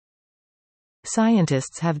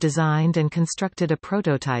Scientists have designed and constructed a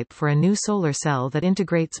prototype for a new solar cell that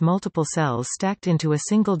integrates multiple cells stacked into a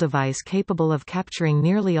single device capable of capturing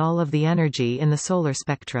nearly all of the energy in the solar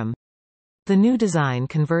spectrum. The new design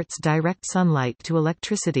converts direct sunlight to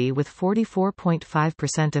electricity with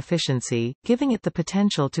 44.5% efficiency, giving it the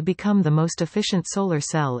potential to become the most efficient solar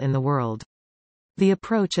cell in the world. The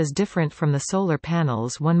approach is different from the solar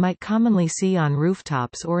panels one might commonly see on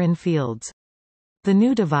rooftops or in fields. The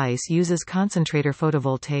new device uses concentrator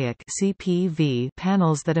photovoltaic (CPV)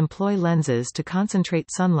 panels that employ lenses to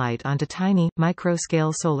concentrate sunlight onto tiny,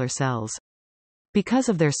 micro-scale solar cells. Because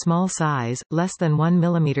of their small size, less than 1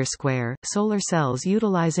 mm², solar cells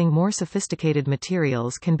utilizing more sophisticated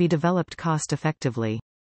materials can be developed cost-effectively.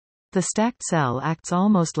 The stacked cell acts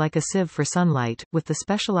almost like a sieve for sunlight, with the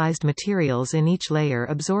specialized materials in each layer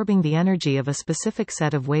absorbing the energy of a specific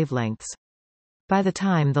set of wavelengths. By the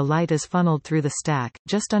time the light is funneled through the stack,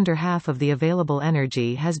 just under half of the available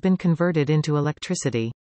energy has been converted into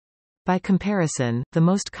electricity. By comparison, the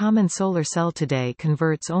most common solar cell today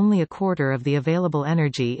converts only a quarter of the available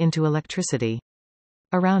energy into electricity.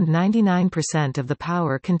 Around 99% of the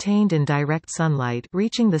power contained in direct sunlight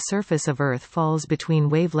reaching the surface of Earth falls between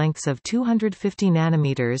wavelengths of 250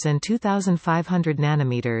 nanometers and 2500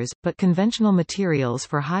 nanometers, but conventional materials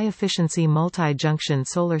for high-efficiency multi-junction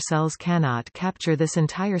solar cells cannot capture this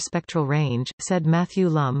entire spectral range, said Matthew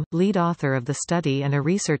Lum, lead author of the study and a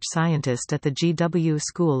research scientist at the GW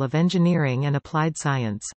School of Engineering and Applied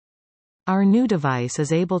Science. Our new device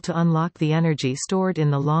is able to unlock the energy stored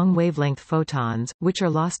in the long-wavelength photons, which are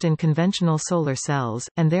lost in conventional solar cells,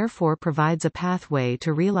 and therefore provides a pathway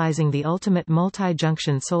to realizing the ultimate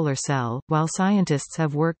multi-junction solar cell. While scientists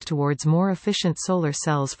have worked towards more efficient solar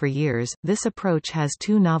cells for years, this approach has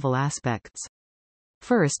two novel aspects.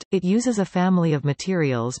 First, it uses a family of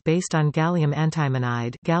materials based on gallium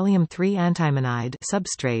antimonide, gallium-3 antimonide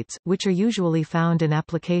substrates, which are usually found in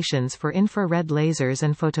applications for infrared lasers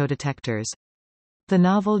and photodetectors. The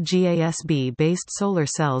novel GaSb-based solar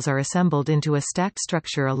cells are assembled into a stacked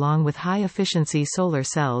structure along with high-efficiency solar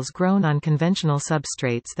cells grown on conventional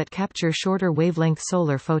substrates that capture shorter wavelength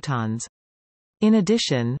solar photons. In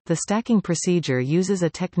addition, the stacking procedure uses a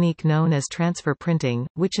technique known as transfer printing,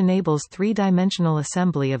 which enables three-dimensional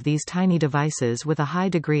assembly of these tiny devices with a high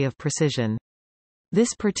degree of precision.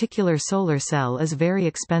 This particular solar cell is very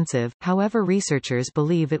expensive, however researchers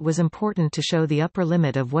believe it was important to show the upper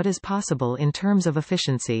limit of what is possible in terms of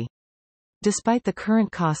efficiency. Despite the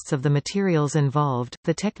current costs of the materials involved,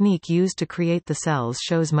 the technique used to create the cells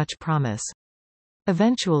shows much promise.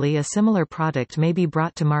 Eventually a similar product may be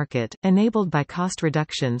brought to market, enabled by cost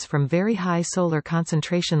reductions from very high solar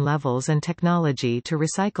concentration levels and technology to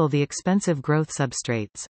recycle the expensive growth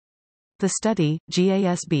substrates. The study,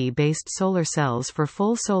 GaSb-based solar cells for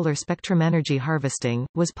full solar spectrum energy harvesting,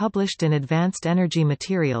 was published in Advanced Energy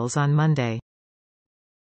Materials on Monday.